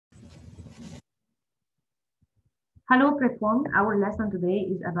Hello, Prepon. Our lesson today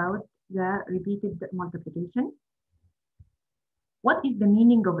is about the repeated multiplication. What is the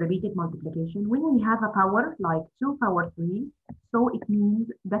meaning of repeated multiplication? When we have a power like 2 power 3, so it means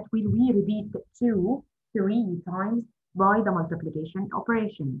that when we repeat 2 3 times by the multiplication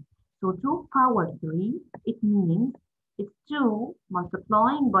operation. So 2 power 3, it means it's 2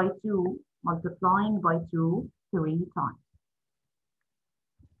 multiplying by 2 multiplying by 2 3 times.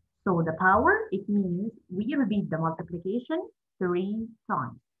 So the power, it means we repeat the multiplication 3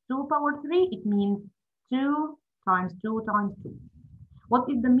 times. 2 power 3, it means 2 times 2 times 2. What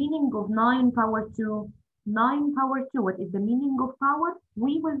is the meaning of 9 power 2? 9 power 2, what is the meaning of power?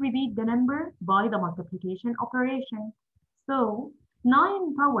 We will repeat the number by the multiplication operation. So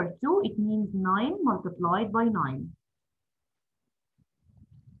 9 power 2, it means 9 multiplied by 9.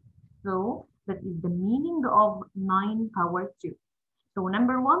 So that is the meaning of 9 power 2. So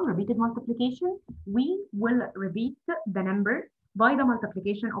number 1, repeated multiplication, we will repeat the number by the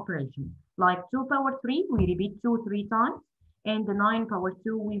multiplication operation. Like 2 power 3, we repeat 2 3 times, and the 9 power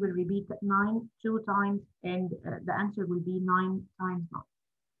 2, we will repeat 9 2 times, and the answer will be 9 times 9.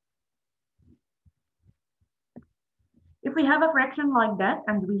 If we have a fraction like that,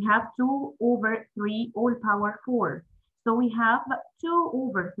 and we have 2 over 3 all power 4, so we have 2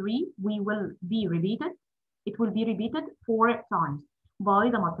 over 3, we will be repeated. It will be repeated 4 times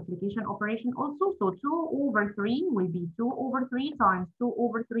by the multiplication operation also. So 2 over 3 will be 2 over 3 times 2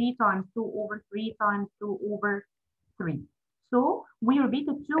 over 3 times 2 over 3 times 2 over 3. So we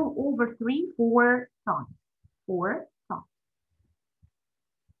repeated 2 over 3 4 times. 4 times.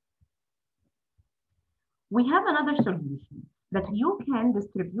 We have another solution that you can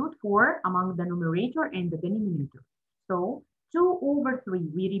distribute 4 among the numerator and the denominator. So 2 over 3,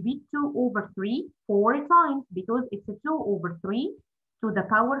 we repeat 2 over 3 4 times because it's a 2 over 3 to the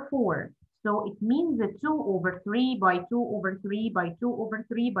power 4. So it means that 2 over 3 by 2 over 3 by 2 over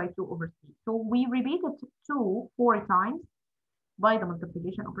 3 by 2 over 3. So we repeated 2 4 times by the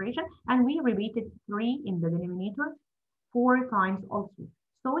multiplication operation, and we repeated 3 in the denominator 4 times also.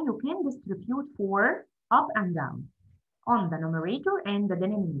 So you can distribute 4 up and down on the numerator and the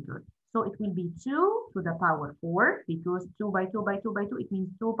denominator. So it will be 2 to the power 4 because 2 by 2 by 2 by 2, it means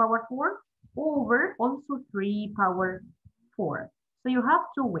 2 power 4 over also 3 power 4. So you have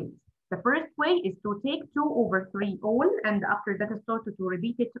two ways. The first way is to take 2 over 3 all, and after that start to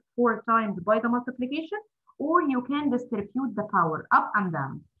repeat it 4 times by the multiplication, or you can distribute the power up and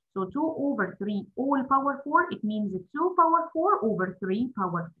down. So 2 over 3 all power 4, it means 2 power 4 over 3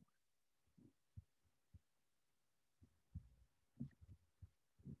 power 4.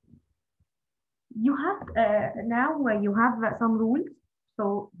 You have now you have some rules.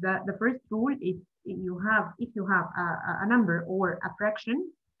 So the first rule is if you have a number or a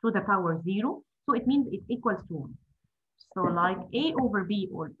fraction to the power 0, so it means it equals to 1. So like a over b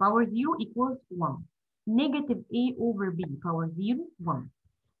or power 0 equals 1. Negative a over b power 0, 1.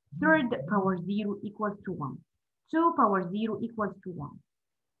 Third power 0 equals to 1. 2 power 0 equals to 1.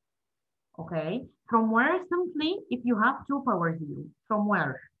 Okay, from where simply if you have 2 power 0, from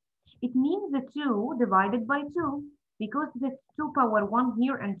where? It means the 2 divided by 2 because it's 2 power 1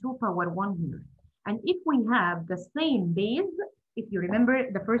 here and 2 power 1 here. And if we have the same base, if you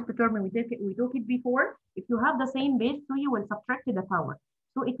remember the first term we took it before, if you have the same base, so you will subtract the power.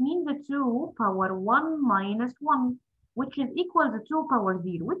 So it means the 2 power 1 minus 1, which is equal to 2 power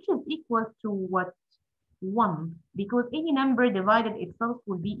 0, which is equal to what? 1, because any number divided itself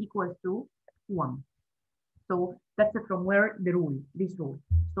will be equal to 1. So that's from where the rule, this rule.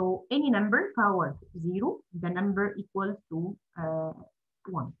 So any number power 0, the number equals to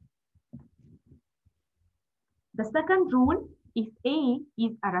 1. The second rule, if a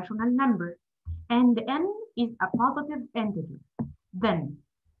is a rational number and n is a positive integer, then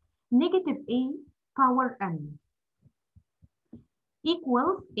negative a power n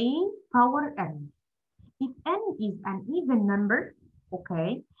equals a power n. If n is an even number,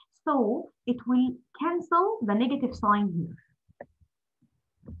 okay, so it will cancel the negative sign here.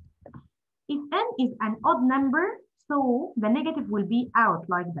 If n is an odd number, so the negative will be out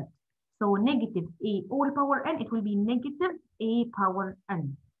like that. So negative a all power n, it will be negative a power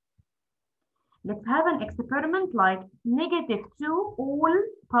n. Let's have an experiment like negative 2 all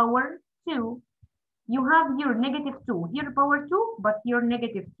power 2. You have here negative 2, here power 2, but here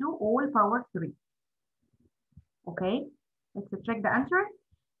negative 2 all power 3. Okay, let's check the answer.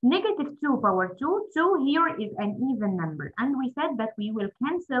 Negative 2 power 2, 2 here is an even number. And we said that we will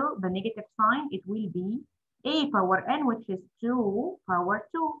cancel the negative sign. It will be a power n, which is 2 power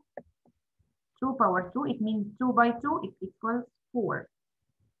 2. 2 power 2, it means 2 by 2, it equals 4.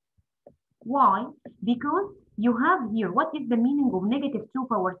 Why? Because You have here, what is the meaning of negative 2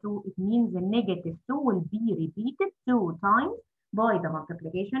 power 2? It means the negative 2 will be repeated 2 times by the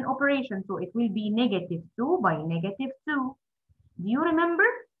multiplication operation. So it will be negative 2 by negative 2. Do you remember?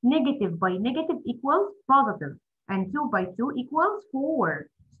 Negative by negative equals positive, and 2 by 2 equals 4.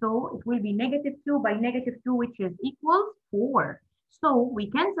 So it will be negative 2 by negative 2, which is equals 4. So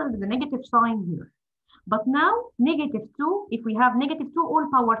we cancel the negative sign here. But now, negative 2, if we have negative 2 all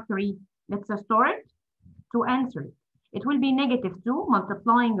power 3, let's start to answer it. It will be negative 2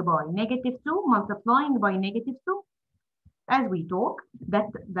 multiplying by negative 2 multiplying by negative 2. As we talk, that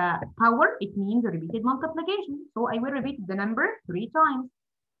the power, it means repeated multiplication. So I will repeat the number 3 times.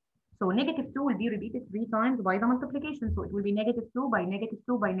 So negative 2 will be repeated 3 times by the multiplication. So it will be negative 2 by negative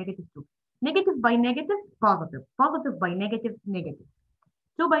 2 by negative 2. Negative by negative, positive. Positive by negative, negative.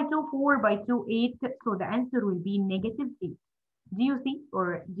 2 by 2, 4 by 2, 8. So the answer will be negative 8. Do you see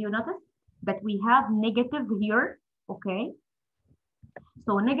or do you notice that we have negative here? Okay.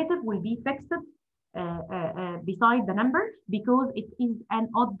 So negative will be fixed beside the number because it is an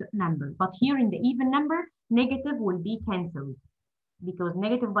odd number. But here in the even number, negative will be cancelled because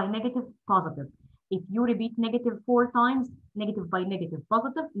negative by negative, positive. If you repeat negative 4 times, negative by negative,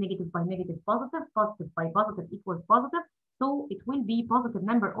 positive, negative by negative, positive, positive by positive equals positive. So it will be positive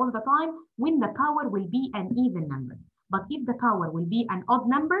number all the time when the power will be an even number. But if the power will be an odd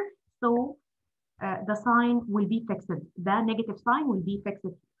number, so the sign will be fixed. The negative sign will be fixed.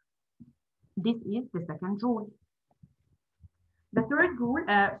 This is the second rule. The third rule,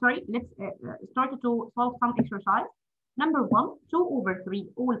 let's start to solve some exercise. Number 1, 2 over 3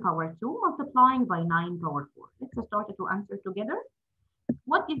 all power 2 multiplying by 9 power 4. Let's start to answer together.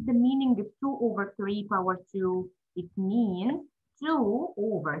 What is the meaning of 2 over 3 power 2? It means 2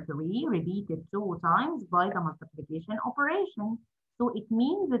 over 3 repeated 2 times by the multiplication operation. So it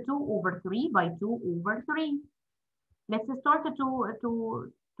means 2 over 3 by 2 over 3. Let's start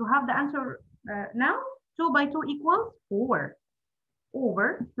to have the answer now. 2 by 2 equals 4.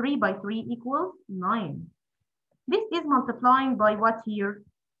 Over 3 by 3 equals 9. This is multiplying by what here?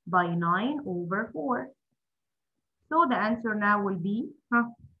 By 9 over 4. So the answer now will be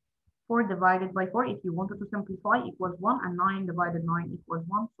 4 divided by 4. If you wanted to simplify, equals 1, and 9 divided 9 equals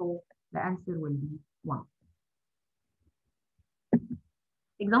 1. So the answer will be 1.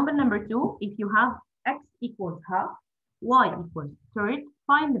 Example number 2, if you have x equals half, y equals third,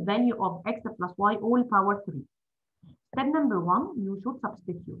 find the value of x plus y all power 3. Step number 1, you should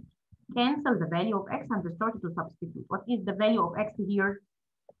substitute. Cancel the value of x and start to substitute. What is the value of x here?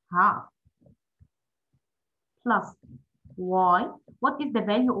 Half. Plus y. What is the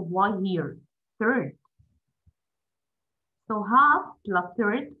value of y here? Third. So half plus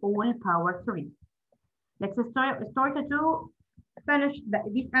third all power 3. Let's start to finish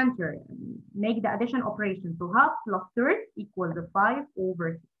this answer. Make the addition operation. So half plus third equals 5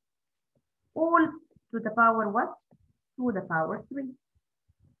 over 6. All to the power what? To the power 3.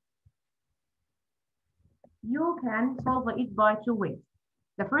 You can solve it by 2 ways.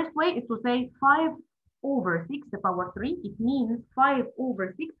 The first way is to say 5 over 6 to the power 3. It means 5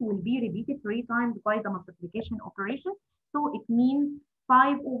 over 6 will be repeated 3 times by the multiplication operation. So it means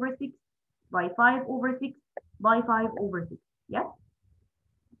 5 over 6 by 5 over 6 by 5 over 6. Yes?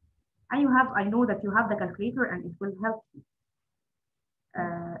 And you have, I know that you have the calculator and it will help you.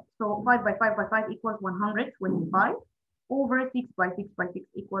 So 5 by 5 by 5 equals 125. Over 6 by 6 by 6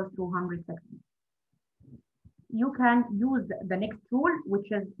 equals 260. You can use the next rule, which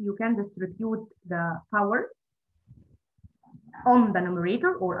is you can distribute the power on the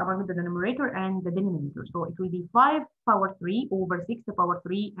numerator or among the numerator and the denominator. So it will be 5 power 3 over 6 power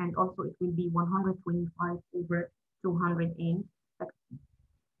 3, and also it will be 125 over 260.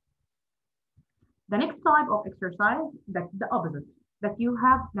 The next type of exercise, that's the opposite, that you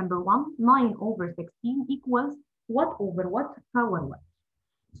have number 1, 9 over 16 equals what over what power what.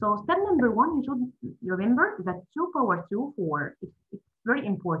 So step number 1, you should remember that 2 power 2, 4. It's very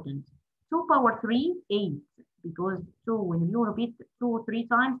important. 2 power 3, 8. Because 2, when you repeat 2 3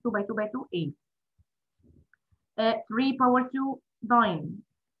 times, 2 by 2 by 2, 8. 3 power 2, 9.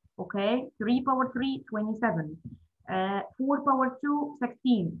 Okay, 3 power 3, 27. 4 power 2,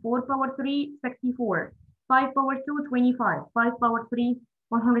 16. 4 power 3, 64. 5 power 2, 25. 5 power 3,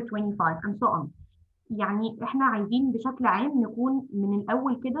 125, and so on. يعني احنا عايزين بشكل عام نكون من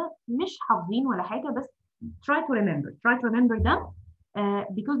الاول كده مش حافظين ولا حاجه، بس try to remember them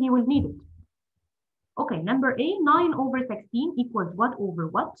because you will need it. Okay, number A, 9 over 16 equals what over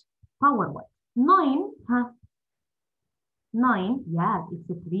what? Power what? 9, 9, yes, it's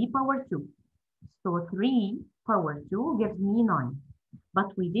a 3 power 2. So 3 power 2 gives me 9.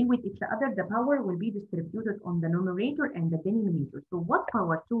 but we deal with each other. The power will be distributed on the numerator and the denominator. So what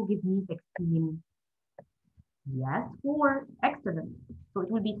power 2 gives me 16? Yes, 4. Excellent. So it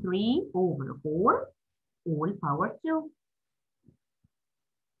will be 3 over 4 all power 2.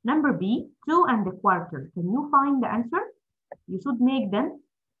 Number B, 2 and a quarter. Can you find the answer? You should make them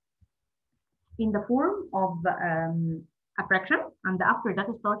in the form of a fraction, and after that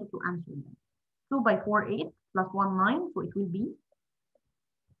started to answer them. 2 by 4, 8, plus 1, 9, so it will be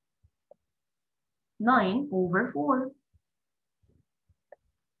 9 over 4.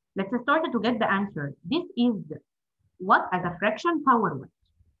 Let's start to get the answer. This is what as a fraction power what?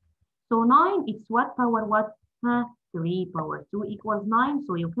 So 9, it's what power what? 3 power 2 equals 9.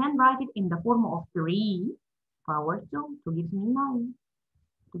 So you can write it in the form of 3 power 2 to give me 9.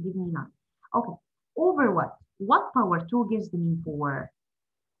 To give me 9. Okay. Over what? What power 2 gives me 4?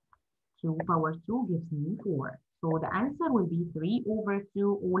 2 power 2 gives me 4. So the answer will be 3 over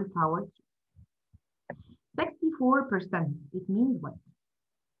 2 all power 2. 64%. It means what?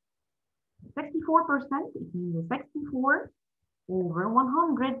 64%. It means 64 over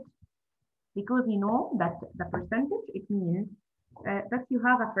 100. Because you know that the percentage, it means that you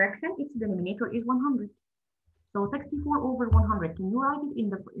have a fraction, its denominator is 100. So 64 over 100, can you write it in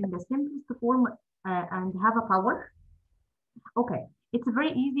the simplest form and have a power? Okay, it's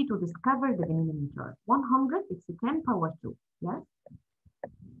very easy to discover the denominator. 100, it's 10 power 2, yes?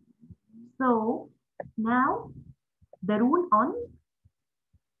 So now the rule on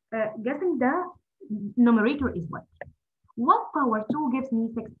guessing the numerator is what? What power 2 gives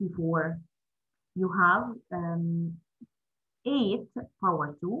me 64? You have 8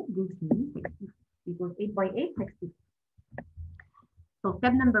 power 2 gives me 60, because 8 by 8, 60. So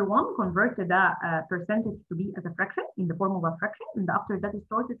step number 1, convert the percentage to be as a fraction in the form of a fraction, and after that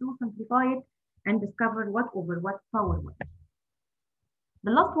start to simplify it and discover what over what power what.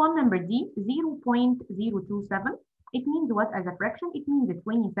 The last one, number D, 0.027. It means what as a fraction? It means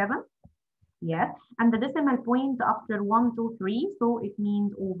 27. Yes, and the decimal point after 1, 2, 3, so it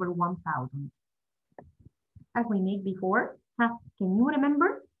means over 1,000. As we made before, can you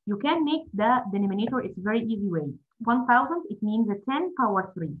remember? You can make the denominator, it's very easy way. 1,000, it means 10 power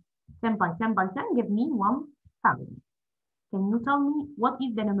 3. 10 by 10 by 10 give me 1,000. Can you tell me what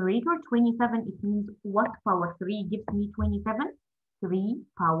is the numerator? 27, it means what power 3 gives me 27? 3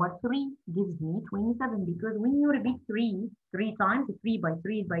 power 3 gives me 27, because when you repeat 3 times, 3 by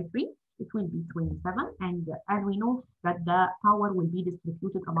 3 by 3, it will be 27. And as we know that the power will be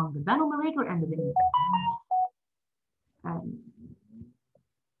distributed among the numerator and the denominator.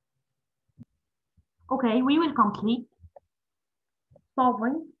 Okay, we will complete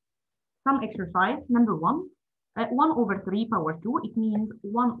solving some exercise. Number 1, 1 over 3 power 2, it means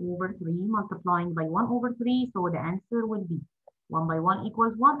 1 over 3 multiplying by 1 over 3, so the answer will be 1 by 1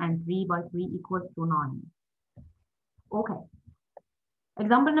 equals 1 and 3 by 3 equals to 9. Okay.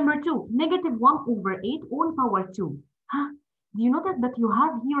 Example number 2, negative 1 over 8 all power 2. Do you notice that you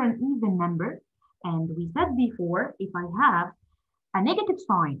have here an even number? And we said before, if I have a negative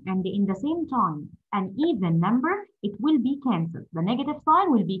sign and in the same time an even number, it will be cancelled. The negative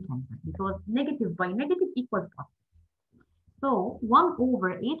sign will be cancelled because negative by negative equals positive. So 1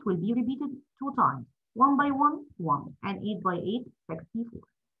 over 8 will be repeated 2 times. 1 by 1, 1, and 8 by 8, 64.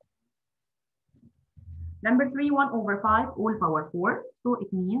 Number 3, 1 over 5 all power 4. So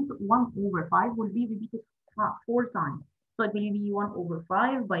it means 1 over 5 will be repeated 4 times. So it will be 1 over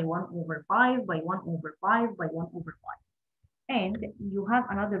 5 by 1 over 5 by 1 over 5 by 1 over 5. And you have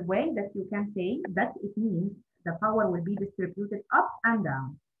another way that you can say that it means the power will be distributed up and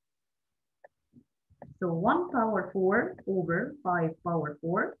down. So 1 power 4 over 5 power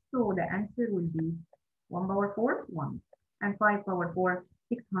 4. So the answer will be 1 power 4, 1. And 5 power 4,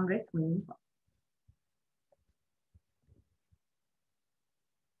 625.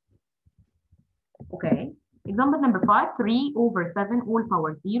 Okay. Example number 5, 3 over 7 all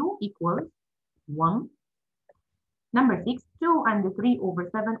power 0 equals 1. Number 6, 2 and 3 over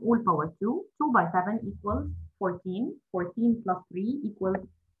 7 all power 2. 2 by 7 equals 14. 14 plus 3 equals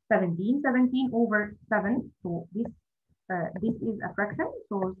 17. 17 over 7. So this is a fraction.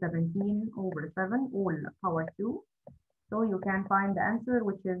 So 17 over 7 all power 2. So you can find the answer,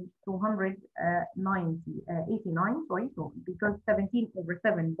 which is 289. Sorry. So because 17 over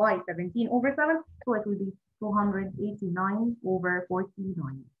 7 by 17 over 7, so it will be 289 over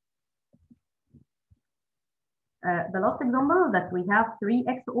 49. The last example that we have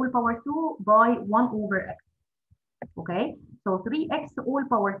 3x all power 2 by 1 over x. Okay, so 3x all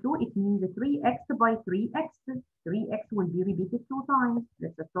power 2, it means 3x by 3x. 3x will be repeated 2 times.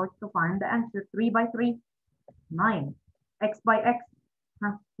 Let's start to find the answer. 3 by 3, 9. X by x,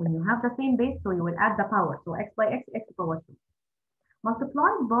 When you have the same base, so you will add the power. So x by x, x power 2.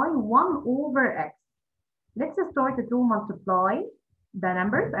 Multiplied by 1 over x. Let's start to multiply the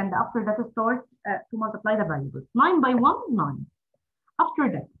numbers, and after that start to multiply the variables. 9 by 1, 9. After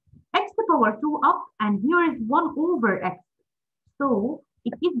that, x to the power 2 up, and here is 1 over x. So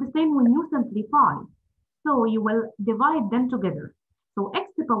it is the same when you simplify. So you will divide them together. So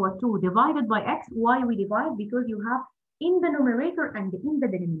x to the power 2 divided by x. Why we divide? Because you have in the numerator and in the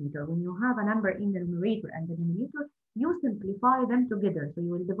denominator. When you have a number in the numerator and the denominator, you simplify them together. So you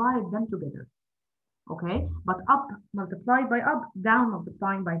will divide them together. Okay, but up multiplied by up, down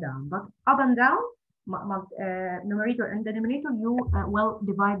multiplying by down. But up and down, numerator and denominator, you will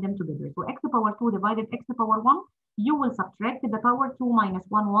divide them together. So x to the power 2 divided x to the power 1, you will subtract the power 2 minus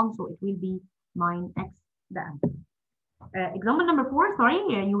 1, 1, so it will be 9x, the answer. Example number 4, sorry,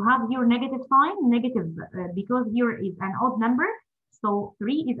 you have here negative sign, negative, because here is an odd number. So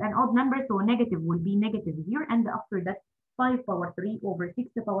 3 is an odd number, so negative will be negative here. And after that, 5 power 3 over 6 to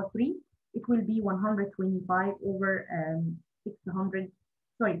the power 3, it will be 125 over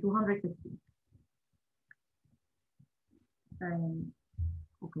 250.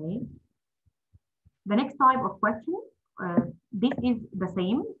 Okay. The next type of question, this is the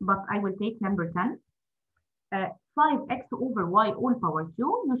same, but I will take number 10. 5x over y all power 2,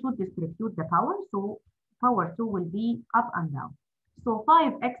 you should distribute the power, so power 2 will be up and down. So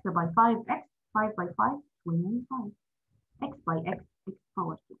 5x by 5x, 5 by 5, 25. X by x, x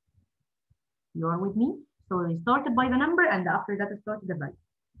power 2. You are with me? So we started by the number, and after that started the value.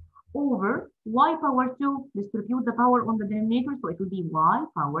 Over y power 2, distribute the power on the denominator, so it will be y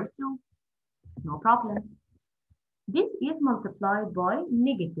power 2. No problem. This is multiplied by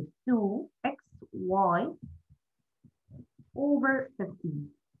negative 2xy over 15.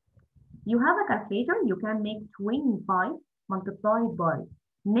 You have a calculator, you can make 25 multiplied by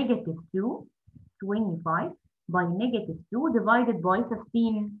negative 2, 25 by negative 2 divided by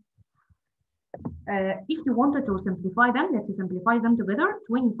 15. If you wanted to simplify them, let's simplify them together.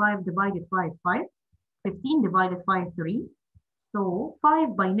 25 divided 5, 5. 15 divided 5, 3. So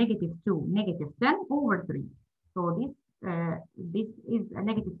 5 by negative 2, negative 10 over 3. So this is a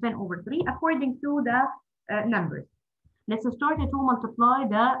negative 10 over 3 according to the numbers. Let's start to multiply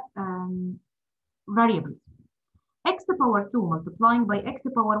the variables. X to the power 2 multiplying by x to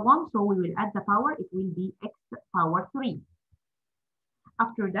the power 1. So we will add the power. It will be x to the power 3.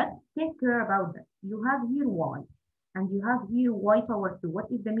 After that, take care about that. You have here y, and you have here y power 2.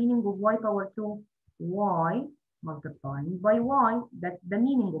 What is the meaning of y power 2? Y multiplying by y. That's the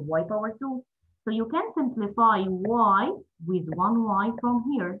meaning of y power 2. So you can simplify y with 1y from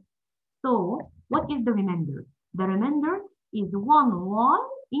here. So what is the remainder? The remainder is 1y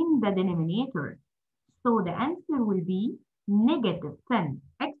in the denominator. So the answer will be negative 10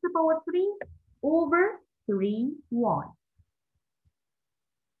 x to the power 3 over 3y.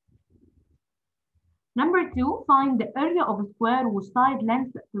 Number 2, find the area of a square with side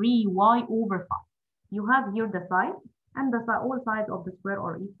length 3y over 5. You have here the side, and all sides of the square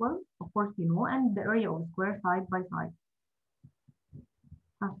are equal, of course you know, and the area of the square side by side.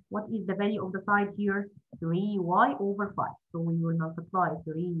 What is the value of the side here? 3y over 5. So we will multiply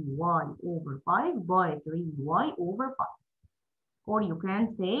 3y over 5 by 3y over 5. Or you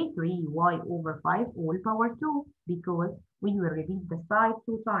can say 3y over 5 all power 2, because we will repeat the side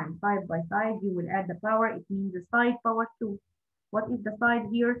 2 times. Side by side, you will add the power. It means the side power 2. What is the side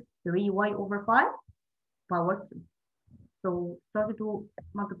here? 3y over 5 power 2. So start to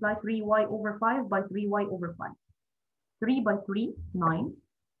multiply 3y over 5 by 3y over 5. 3 by 3, 9.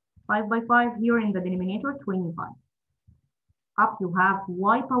 5 by 5 here in the denominator, 25. Up you have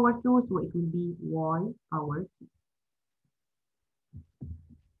y power 2, so it will be y power 2.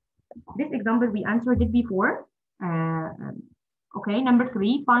 This example we answered it before. Okay, number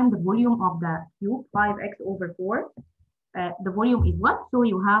 3, find the volume of the cube 5x over 4. The volume is what? So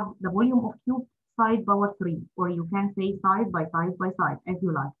you have the volume of cube side power 3, or you can say side by side by side, as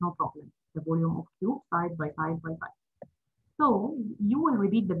you like, no problem. The volume of cube side by side by side. So you will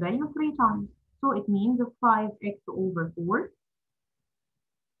repeat the value 3 times. So it means 5x over 4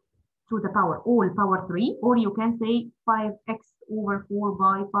 to the power, all power 3, or you can say 5x over 4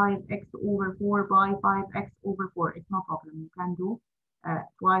 by 5x over 4 by 5x over 4. It's no problem. You can do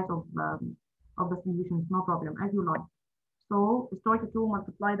twice of the solutions, no problem, as you like. So start to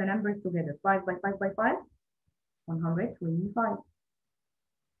multiply the numbers together. 5 by 5 by 5, 125.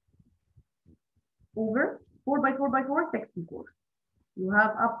 Over 4 by 4 by 4, 64. You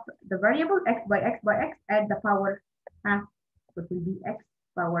have up the variable x by x by x, add the power, so it will be x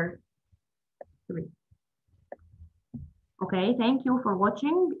power 3. Okay, thank you for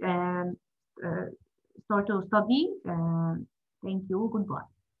watching and start to study. Thank you. Goodbye.